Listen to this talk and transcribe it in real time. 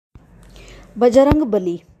Bajrang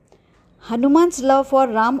Bali. Hanuman's love for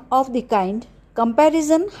Ram of the kind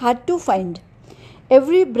comparison hard to find.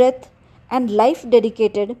 Every breath and life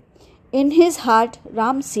dedicated, in his heart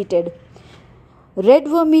Ram seated. Red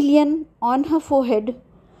vermilion on her forehead,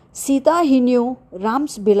 Sita he knew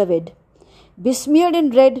Ram's beloved. Besmeared in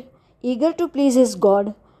red, eager to please his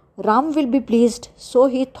God, Ram will be pleased, so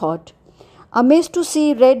he thought. Amazed to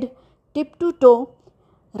see red tip to toe,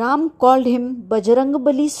 Ram called him Bajrang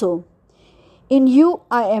Bali so. In you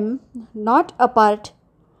I am, not apart,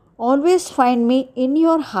 always find me in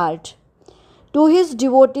your heart. To his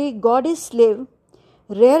devotee God is slave,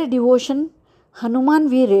 rare devotion Hanuman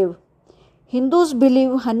we rave. Hindus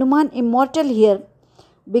believe Hanuman immortal here,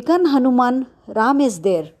 beacon Hanuman Ram is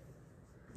there.